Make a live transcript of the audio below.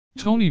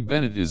Tony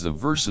Bennett is a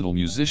versatile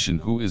musician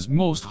who is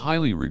most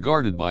highly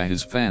regarded by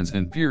his fans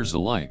and peers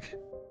alike.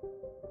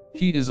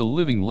 He is a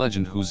living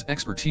legend whose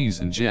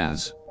expertise in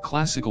jazz,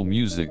 classical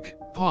music,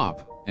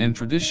 pop, and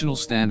traditional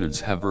standards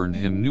have earned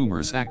him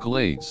numerous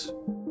accolades.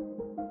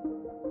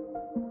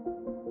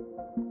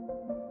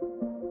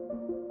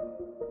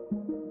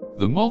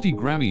 The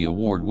multi-Grammy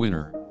Award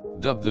winner,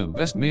 dubbed the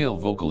best male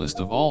vocalist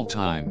of all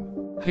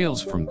time,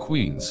 hails from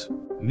Queens,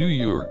 New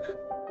York.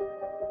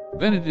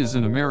 Bennett is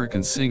an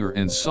American singer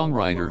and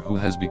songwriter who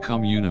has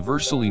become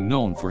universally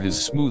known for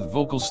his smooth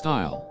vocal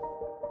style.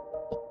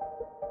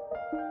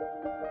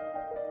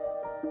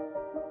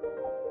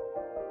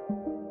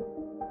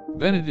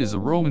 Bennett is a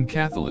Roman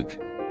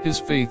Catholic. His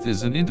faith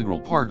is an integral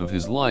part of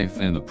his life,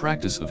 and the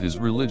practice of his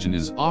religion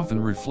is often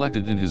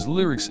reflected in his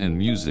lyrics and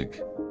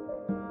music.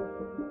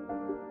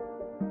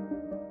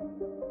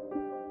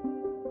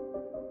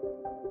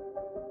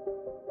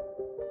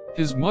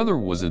 His mother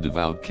was a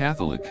devout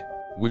Catholic,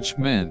 which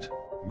meant,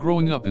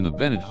 growing up in the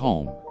Bennett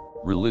home,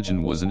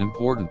 religion was an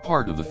important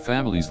part of the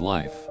family's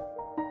life.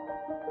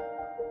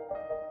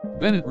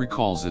 Bennett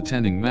recalls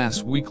attending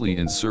Mass weekly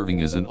and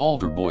serving as an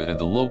altar boy at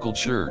the local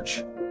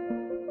church.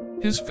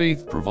 His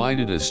faith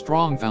provided a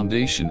strong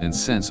foundation and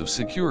sense of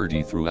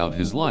security throughout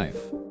his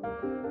life.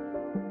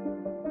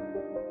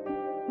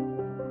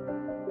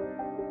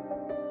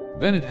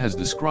 Bennett has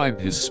described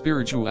his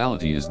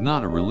spirituality as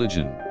not a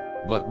religion,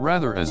 but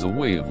rather as a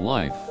way of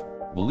life,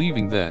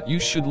 believing that you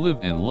should live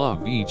and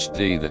love each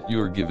day that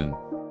you're given.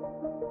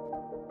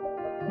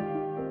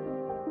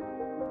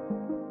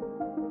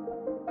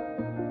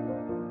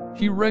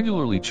 He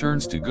regularly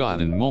turns to God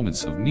in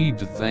moments of need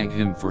to thank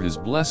Him for His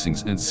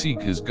blessings and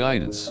seek His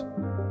guidance.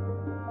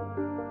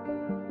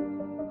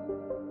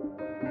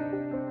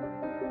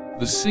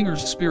 The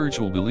singer's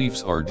spiritual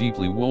beliefs are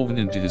deeply woven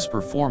into his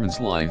performance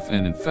life,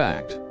 and in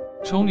fact,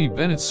 Tony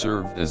Bennett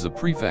served as a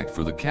prefect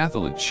for the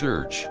Catholic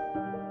Church.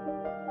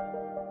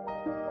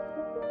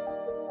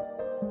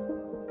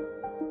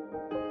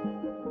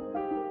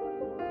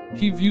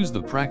 He views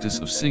the practice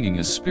of singing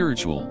as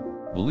spiritual,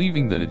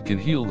 believing that it can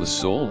heal the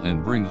soul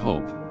and bring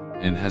hope,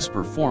 and has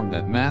performed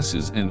at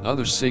masses and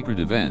other sacred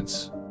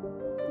events.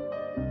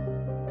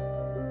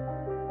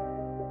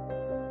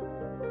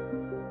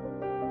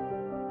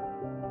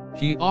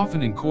 He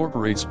often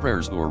incorporates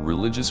prayers or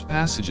religious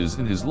passages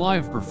in his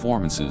live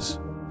performances,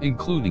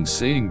 including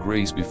saying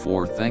grace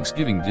before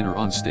Thanksgiving dinner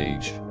on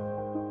stage.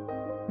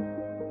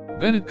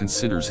 Bennett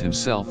considers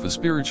himself a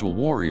spiritual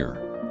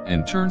warrior,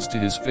 and turns to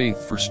his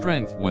faith for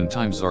strength when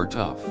times are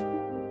tough.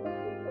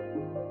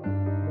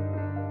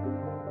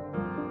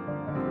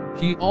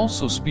 He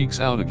also speaks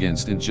out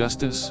against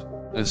injustice,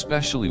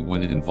 especially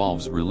when it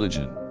involves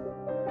religion.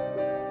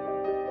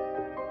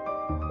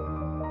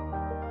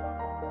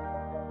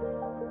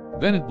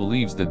 Bennett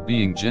believes that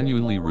being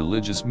genuinely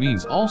religious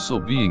means also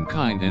being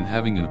kind and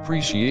having an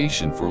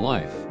appreciation for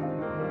life.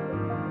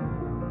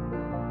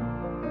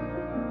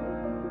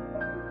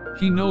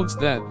 He notes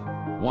that,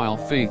 while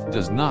faith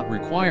does not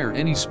require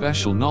any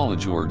special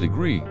knowledge or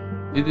degree,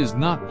 it is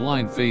not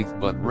blind faith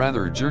but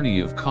rather a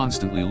journey of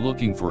constantly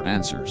looking for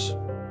answers.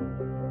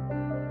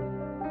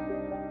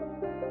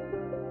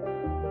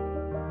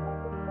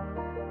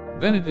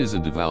 Bennett is a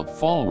devout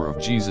follower of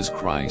Jesus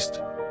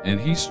Christ, and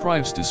he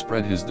strives to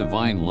spread his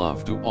divine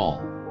love to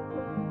all.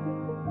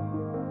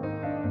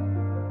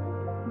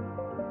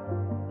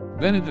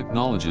 Bennett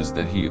acknowledges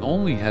that he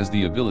only has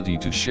the ability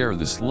to share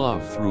this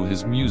love through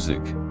his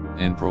music,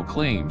 and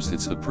proclaims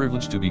it's a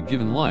privilege to be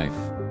given life,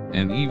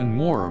 and even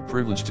more a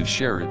privilege to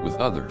share it with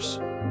others.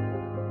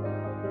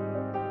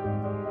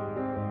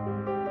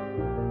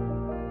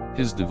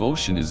 His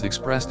devotion is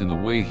expressed in the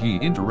way he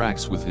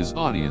interacts with his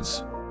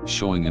audience,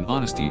 showing an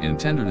honesty and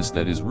tenderness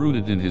that is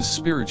rooted in his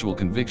spiritual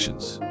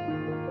convictions.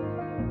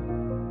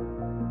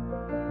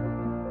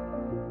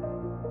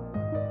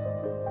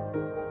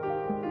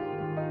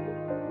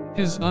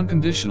 His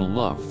unconditional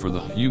love for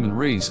the human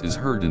race is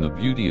heard in the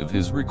beauty of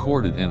his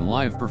recorded and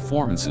live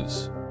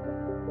performances.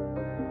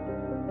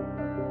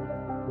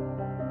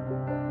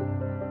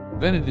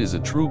 Bennett is a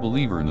true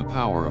believer in the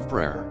power of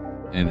prayer,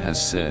 and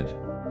has said,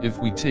 "If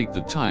we take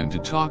the time to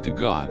talk to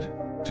God,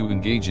 to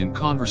engage in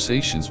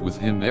conversations with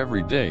Him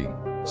every day,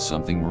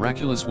 something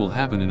miraculous will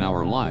happen in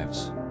our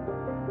lives."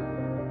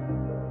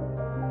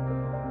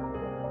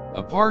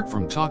 Apart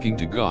from talking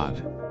to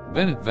God,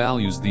 Bennett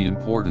values the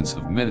importance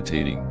of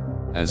meditating,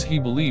 as he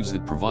believes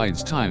it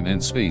provides time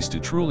and space to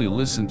truly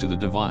listen to the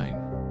divine.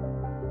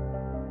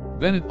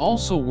 Bennett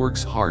also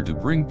works hard to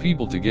bring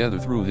people together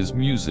through his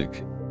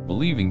music,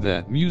 believing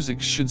that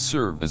music should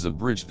serve as a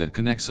bridge that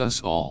connects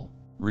us all,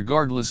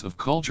 regardless of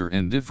culture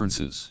and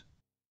differences.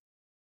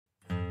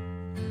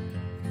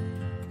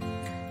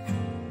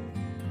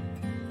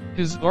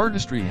 His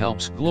artistry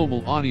helps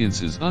global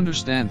audiences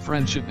understand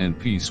friendship and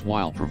peace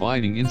while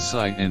providing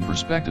insight and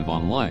perspective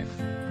on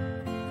life.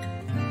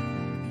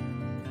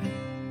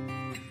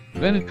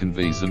 Bennett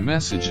conveys a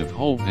message of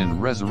hope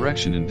and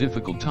resurrection in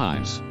difficult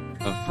times,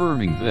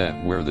 affirming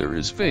that where there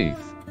is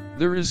faith,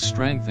 there is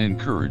strength and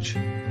courage,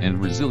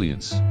 and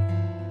resilience.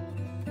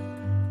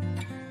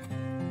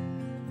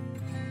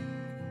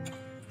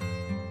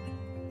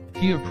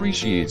 He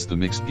appreciates the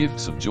mixed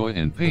gifts of joy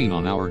and pain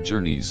on our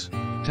journeys,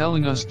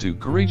 telling us to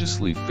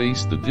courageously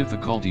face the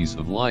difficulties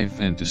of life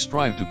and to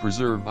strive to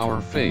preserve our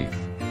faith.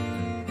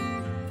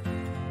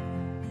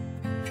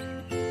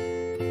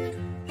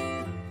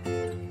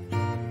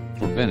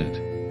 For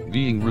Bennett,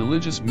 being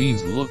religious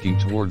means looking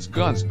towards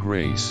God's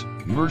grace,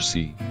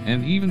 mercy,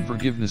 and even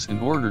forgiveness in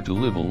order to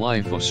live a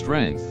life of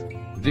strength,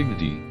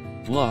 dignity,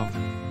 love,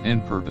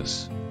 and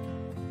purpose.